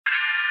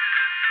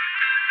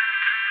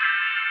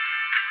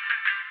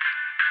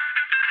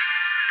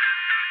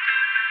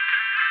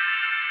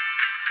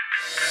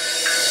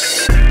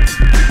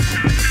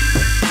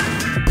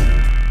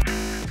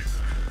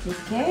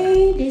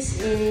Okay, this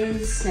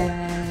is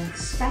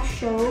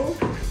special.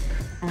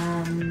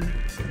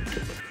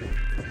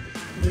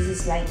 This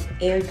is like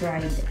air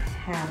dried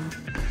ham,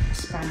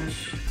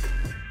 Spanish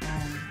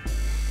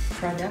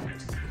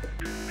product,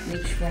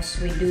 which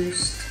was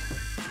reduced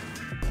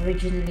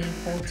originally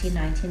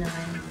 $14.99,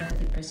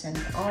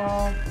 30%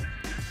 off.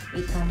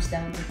 It comes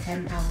down to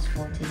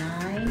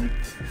 £10.49,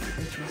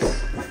 which is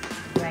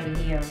right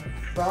here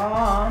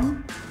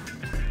from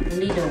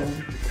Lidl.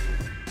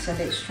 So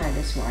let's try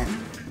this one.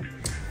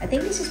 I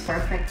think this is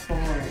perfect for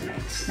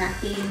like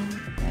snacking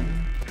when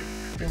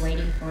you're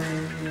waiting for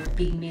your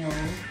big meal,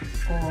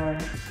 or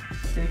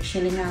you're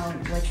chilling out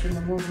watching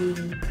a movie,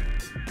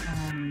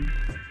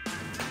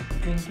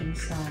 drinking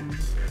some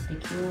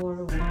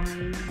liqueur,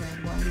 wine,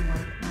 red wine,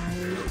 white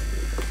wine,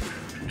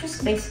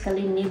 just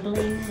basically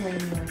nibbling when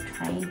you're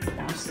trying to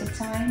pass the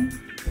time.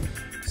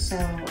 So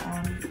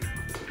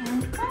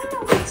I'm kind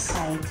of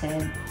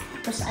excited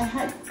because I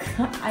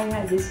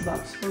had this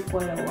box for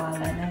quite a while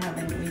and I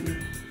haven't really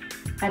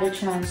had a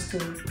chance to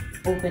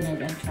open it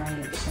and try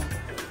it. So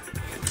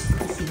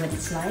let's see what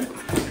it's like.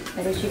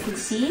 But as you can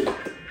see,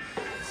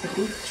 it's a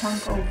big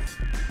chunk of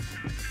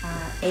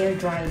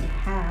air-dried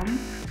ham.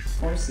 Of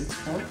course, it's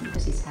pork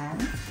because it's ham,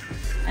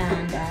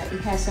 and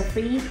it has a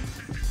free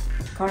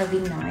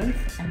carving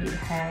knife and it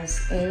has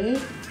a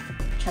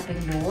chopping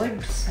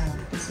board. So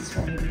this is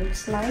what it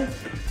looks like.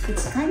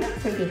 It's kind of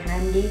pretty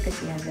handy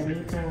because it has a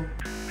little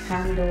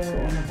handle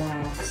on the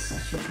box,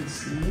 as you can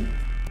see.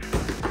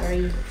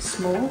 Very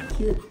small,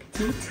 cute,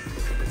 petite.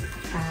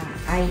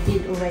 I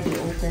did already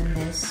open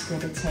this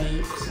with a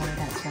tape, so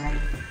that's why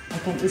I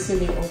can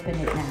easily open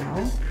it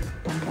now.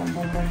 Bum, bum,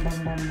 bum, bum,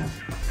 bum, bum.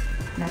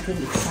 Nothing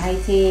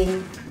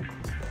exciting.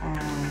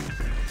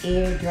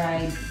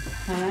 Air-dried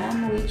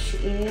ham, which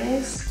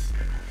is,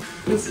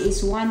 this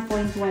is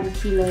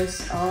 1.1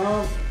 kilos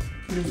of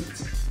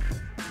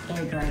meat,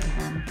 air-dried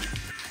ham.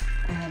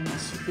 And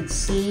as you can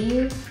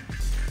see,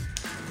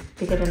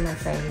 bigger than my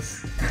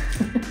face.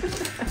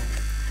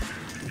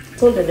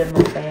 Fuller than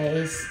my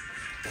face,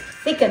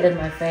 thicker than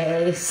my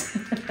face.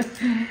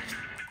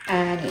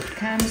 And it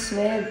comes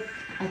with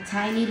a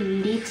tiny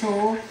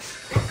little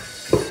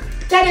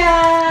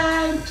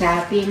ta-da!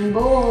 Chopping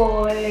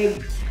board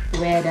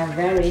with a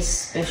very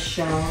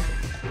special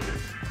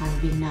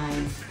carving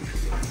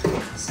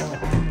knife. So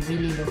I'm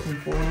really looking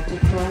forward to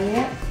try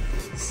it,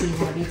 see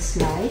what it's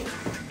like.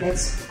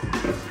 Let's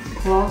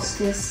close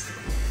this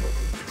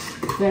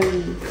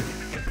very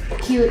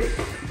cute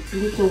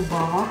little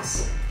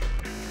box.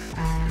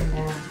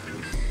 And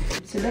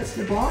so that's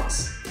the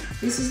box.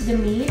 This is the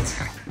meat.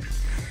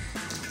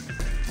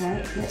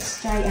 Right, let's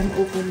try and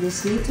open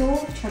this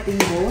little chopping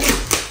board,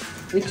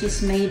 which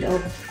is made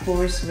of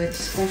course with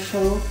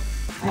special,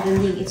 I don't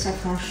think it's a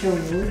acacia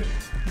wood,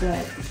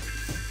 but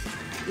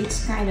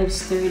it's kind of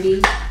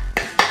sturdy,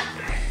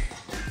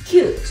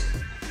 cute,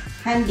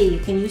 handy. You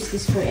can use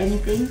this for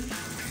anything.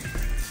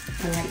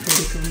 I like the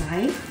little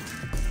knife.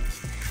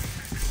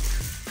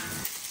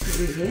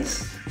 Here it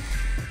is.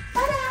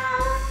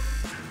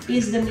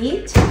 Is the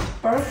meat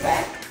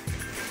perfect?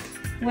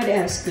 What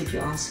else could you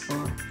ask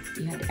for?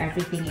 You had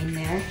everything in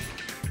there,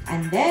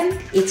 and then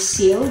it's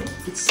sealed.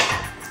 It's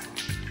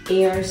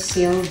air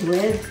sealed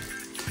with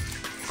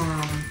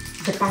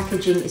the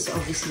packaging is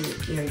obviously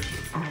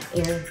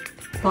air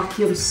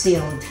vacuum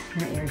sealed,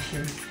 not air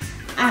sealed.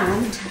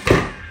 And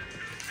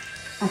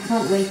I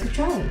can't wait to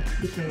try it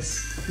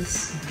because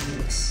this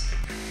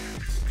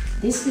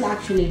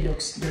actually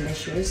looks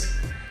delicious.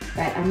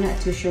 But I'm not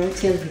too sure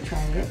till we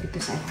try it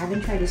because I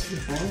haven't tried this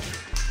before.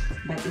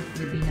 But it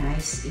would be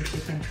nice if we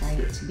can try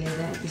it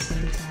together at the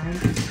same time.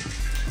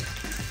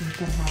 We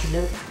can have a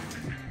look.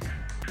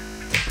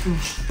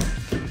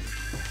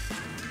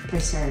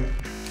 Preserved.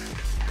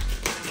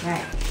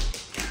 Right.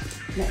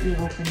 Let me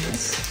open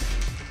this.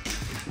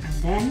 And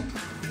then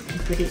we can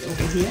put it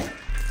over here.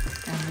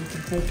 And we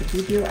can take a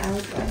video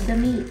out of the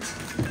meat.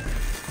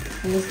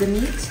 Here's the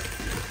meat.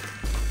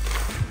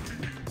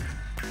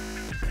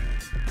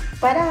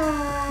 Ta-da!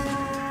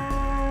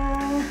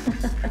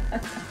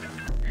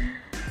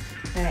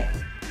 Right,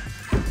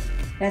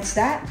 that's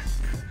that.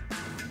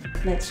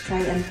 Let's try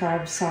and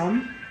carve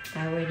some.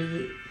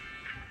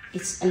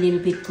 It's a little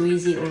bit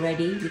greasy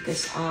already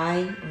because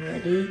I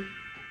already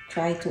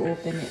tried to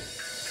open it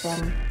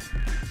from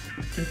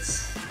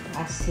its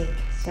plastic.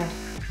 So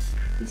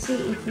let's see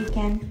if we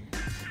can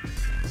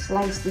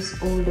slice this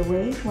all the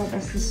way. What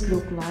does this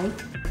look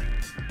like?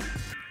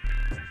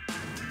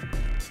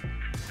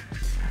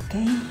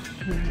 Okay,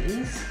 here it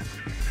is.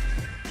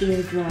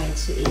 Air dried,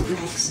 so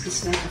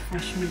it's like a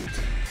fresh meat.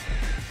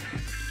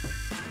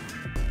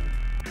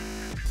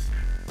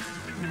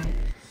 Right,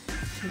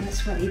 so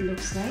that's what it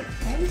looks like,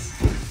 guys.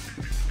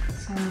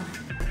 So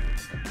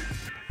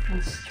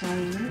let's try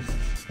this.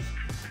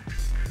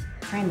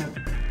 Kind of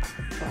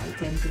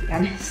frightened, to be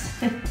honest.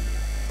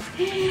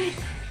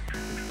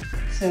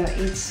 So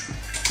it's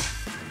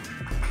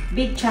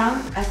big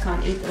chunk. I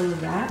can't eat all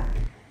of that.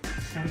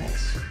 So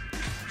let's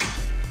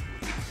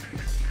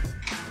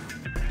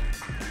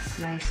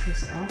slice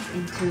this off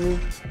into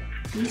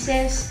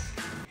pieces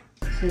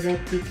so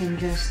that we can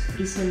just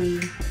easily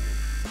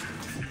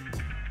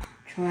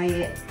try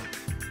it.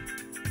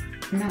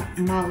 Not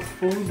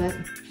mouthful, but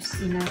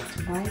just enough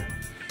to bite.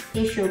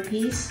 Here's your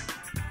piece.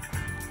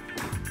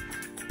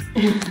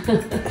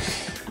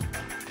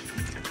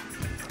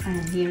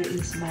 And here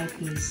is my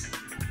piece.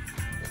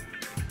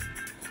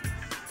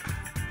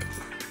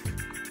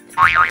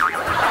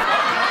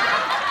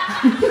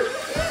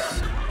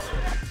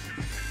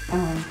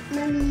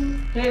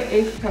 Here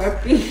is her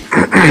piece.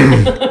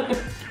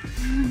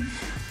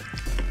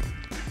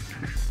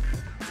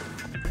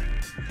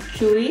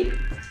 Chewy?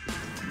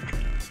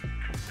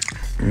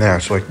 Nah,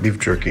 it's like beef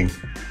jerky.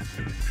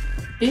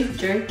 Beef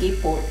jerky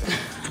pork.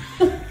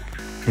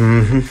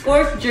 Mm-hmm.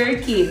 Pork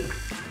jerky.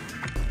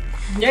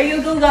 There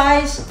you go,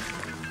 guys.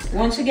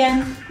 Once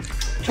again,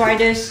 try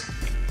this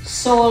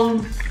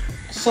Sol-Mer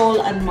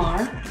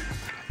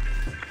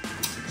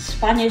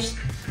Spanish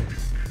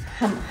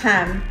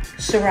ham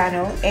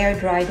Serrano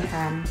air-dried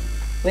ham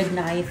with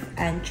knife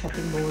and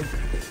chopping board.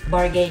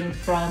 Bargain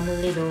from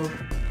Lidl.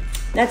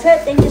 That's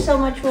it. Thank you so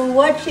much for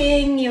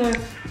watching. You're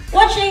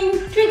watching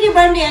Tricky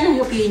Brandy, and I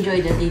hope you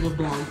enjoyed that little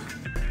vlog.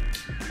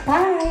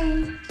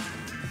 Bye.